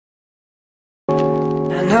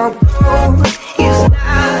no gold is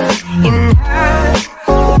not in her.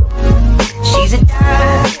 She's a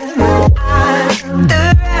diamond under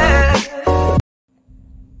her.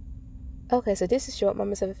 Okay, so this is Short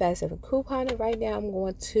Mama 757 couponing. Right now I'm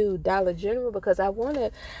going to Dollar General because I want to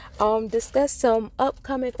discuss some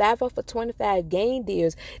upcoming 5 off for 25 game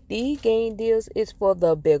deals. These game deals is for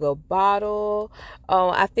the bigger bottle.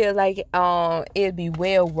 I feel like it'd be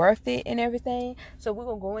well worth it and everything. So we're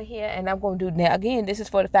going to go in here and I'm going to do now. Again, this is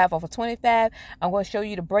for the 5 off for 25. I'm going to show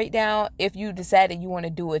you the breakdown if you decided you want to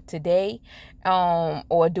do it today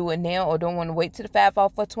or do it now or don't want to wait till the 5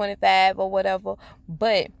 off for 25 or whatever.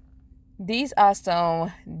 But these are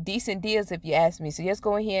some decent deals if you ask me. So just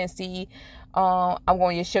go in here and see. I'm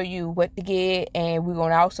going to show you what to get, and we're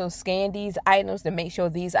going to also scan these items to make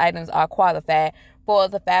sure these items are qualified for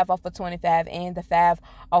the 5 off for 25 and the 5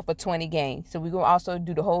 off for 20 game. So we're going to also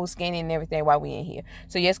do the whole scanning and everything while we're in here.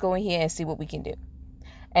 So just go in here and see what we can do.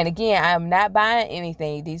 And again, I am not buying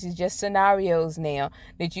anything. These are just scenarios now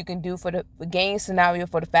that you can do for the game scenario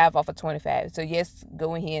for the 5 off for 25. So just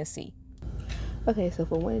go in here and see. Okay, so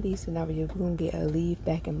for one of these scenarios, we're going to get a leave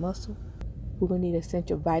back and muscle. We're going to need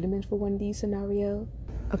essential vitamins for one of these scenarios.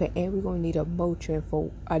 Okay, and we're going to need a Motrin for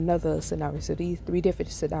another scenario. So these 3 different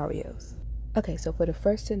scenarios. Okay, so for the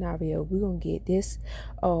first scenario, we're going to get this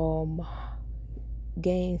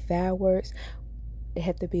game fireworks. It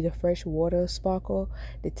have to be the fresh water sparkle,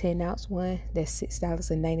 the 10-ounce one. That's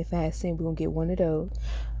 $6.95. We're going to get one of those.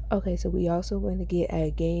 Okay, so we also going to get a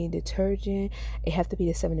Gain detergent. It have to be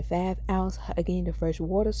the 75-ounce. Again, the fresh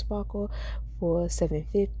water sparkle for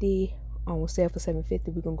 $7.50. On sale for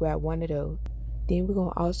 $7.50. We're gonna grab one of those. Then we're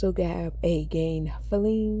gonna also grab a Gain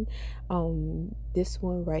Feline. This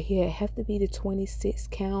one right here, it have to be the 26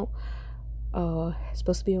 count. It's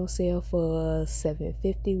supposed to be on sale for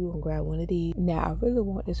 $7.50. We're gonna grab one of these. Now I really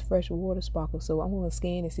want this fresh water sparkle, so I'm gonna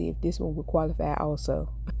scan and see if this one will qualify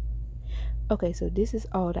also. Okay, so this is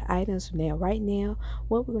all the items now. Right now,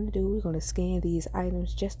 what we're going to do, we're going to scan these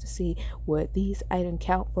items just to see what these items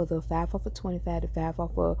count for the 5 off of 25, the 5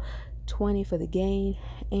 off of 20 for the game,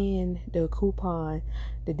 and the coupon,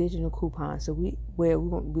 the digital coupon. So we're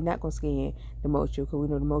not going to scan the Motrin because we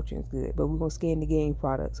know the Motrin is good, but we're going to scan the game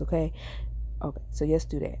products, okay? Okay, so let's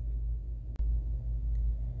do that.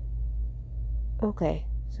 Okay,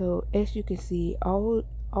 so as you can see, all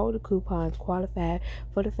the coupons qualify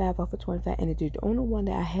for the 5 off of 25, and the only one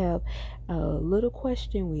that I have a little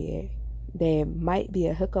question with that might be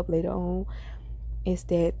a hookup later on is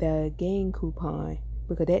that the game coupon,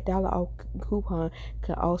 because that $1 off coupon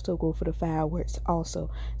can also go for the fireworks also.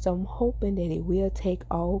 So I'm hoping that it will take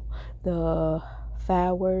off the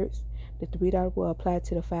fireworks. The $3 will apply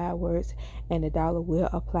to the fireworks, and the $1 will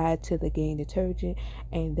apply to the Gain detergent,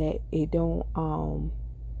 and that it don't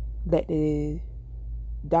let the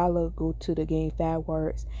 $1 go to the Gain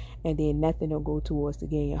fireworks and then nothing will go towards the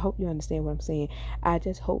Gain. I hope you understand what I'm saying. I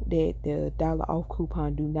just hope that the $1 off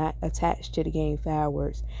coupon do not attach to the Gain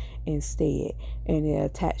fireworks instead, and it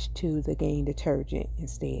attach to the Gain detergent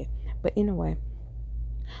instead. But anyway,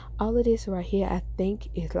 all of this right here, I think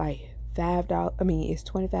is like $5. I mean, it's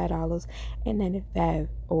 $25.95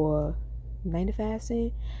 or 95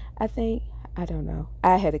 cents, I think. I don't know.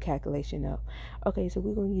 I had a calculation up. Okay, so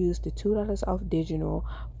we're going to use the $2 off digital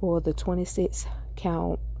for the 26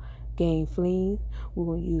 count Gain Feline. We're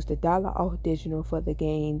going to use the $1 off digital for the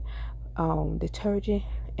Gain detergent,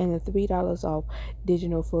 and the $3 off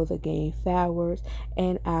digital for the Gain fireworks,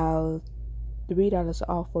 and our $3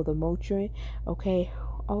 off for the Motrin. Okay,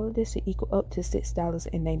 all of this will equal up to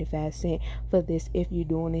 $6.95 for this if you're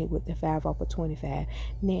doing it with the 5 off of 25.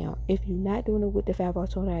 Now, if you're not doing it with the 5 off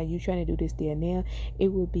of 25, you're trying to do this deal now, it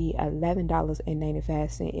would be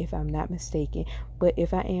 $11.95 if I'm not mistaken. But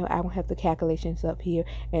if I am, I will have the calculations up here,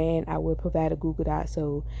 and I will provide a Google Doc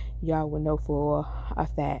so y'all will know for a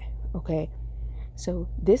fact. Okay, so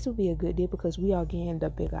this will be a good deal because we are getting the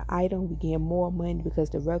bigger item. We getting more money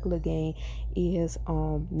because the regular game is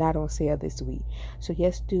not on sale this week. So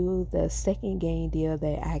let's do the second game deal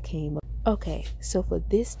that I came up. Okay, so for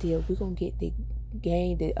this deal, we're gonna get the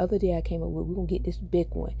game. The other day I came up with, we're gonna get this big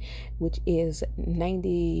one, which is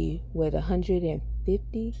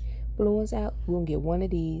 150 balloons out. We're gonna get one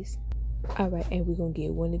of these. Alright, and we're gonna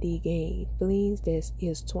get one of these Gain Felines that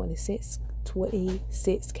is 26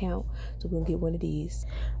 count. So we're gonna get one of these.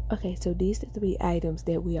 Okay, so these are the 3 items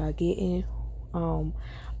that we are getting.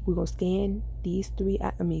 We're gonna scan these 2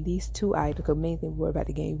 items because main thing we're worried about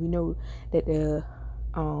the game. We know that the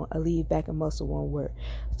a leave back and muscle won't work.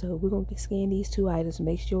 So we're gonna scan these 2 items,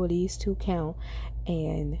 make sure these 2 count,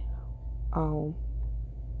 and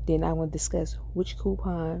then I want to discuss which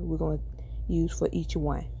coupon we're gonna use for each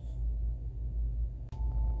one.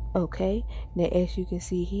 Okay, now as you can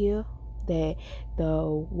see here, that the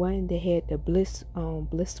one that had the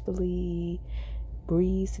blissfully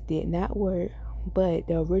breeze did not work, but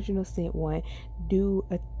the original scent one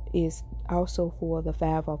is also for the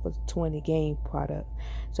 5 off of 20 game product.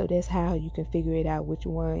 So that's how you can figure it out, which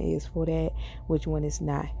one is for that, which one is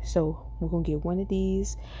not. So we're gonna get one of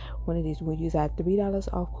these. We'll use our $3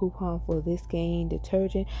 off coupon for this Gain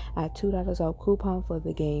detergent, our $2 off coupon for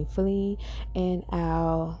the Gain Fleeing, and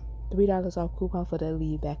our $3 off coupon for the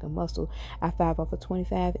Leave Back and Muscle, our 5 off of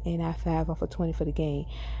 25, and our 5 off of 20 for the Gain.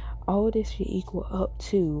 All this should equal up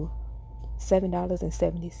to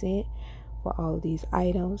 $7.70 for all of these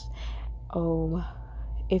items.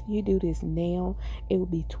 If you do this now, it would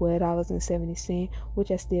be $12.70,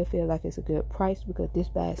 which I still feel like it's a good price because this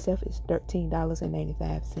by itself is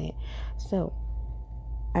 $13.95. So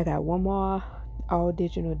I got one more all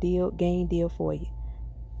digital Gain deal for you.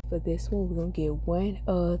 For this one, we're gonna get one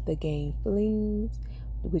of the Gain Flings,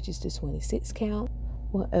 which is the 26 count,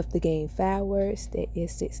 one of the Gain Fireworks that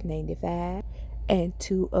is $6.95, and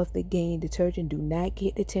 2 of the Gain detergent. Do not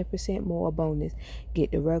get the 10% more bonus.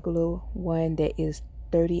 Get the regular one that is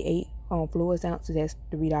 38 fluid ounces. That's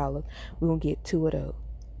 $3. We're gonna get 2 of those.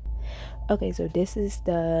 Okay, so this is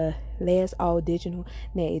the last all digital.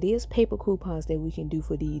 Now it is paper coupons that we can do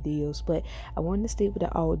for these deals, but I wanted to stick with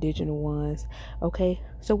the all digital ones. Okay,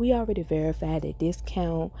 so we already verified that this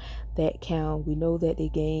count, that count. We know that the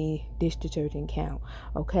Gain dish detergent count.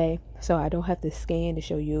 Okay, so I don't have to scan to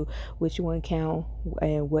show you which one count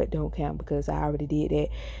and what don't count because I already did that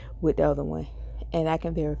with the other one, and I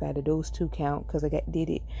can verify that those 2 count because I did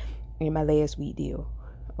it in my last week deal.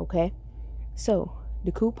 Okay, so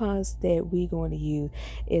the coupons that we're going to use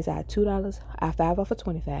is our $2, our 5 off of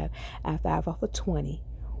 25, our 5 off of 20.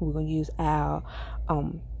 We're going to use our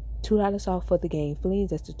 $2 off for the Gain Flings.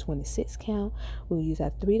 That's the 26 count. We'll use our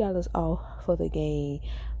 $3 off for the Gain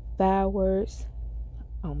Fireworks.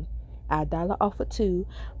 Our $1 off for 2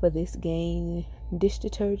 for this Gain dish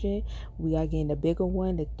detergent. We are getting the bigger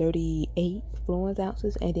one, the 38 fluid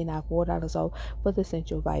ounces, and then our $4 off for the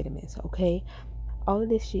Essential Vitamins. Okay. All of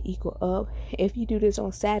this should equal up, if you do this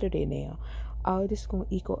on Saturday now, all of this is going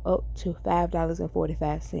to equal up to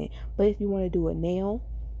 $5.45. But if you want to do it now,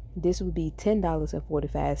 this would be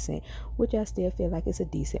 $10.45, which I still feel like it's a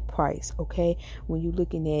decent price. Okay, when you're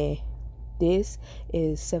looking at this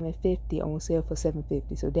is $7.50 on sale for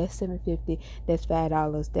 $7.50, so that's $7.50, that's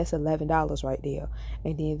 $5, that's $11 right there,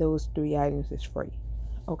 and then those 3 items is free.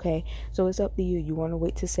 Okay, so it's up to you. You want to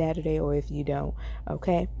wait till Saturday or if you don't.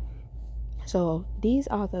 Okay, so these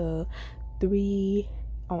are the 3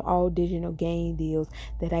 all digital Gain deals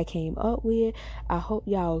that I came up with. I hope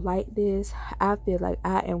y'all like this. I feel like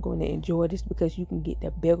I am going to enjoy this because you can get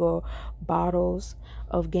the bigger bottles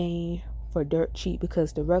of Gain for dirt cheap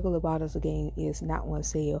because the regular bottles of Gain is not on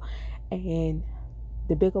sale, and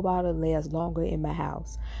the bigger bottle lasts longer in my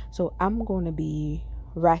house. So I'm going to be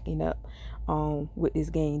racking up with this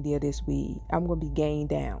Gain deal this week. I'm going to be Gain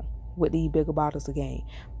down with these bigger bottles of Gain.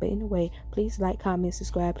 But anyway, please like, comment,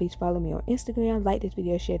 subscribe. Please follow me on Instagram, like this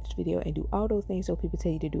video, share this video, and do all those things so people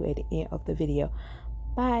tell you to do at the end of the video.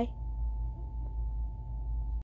 Bye.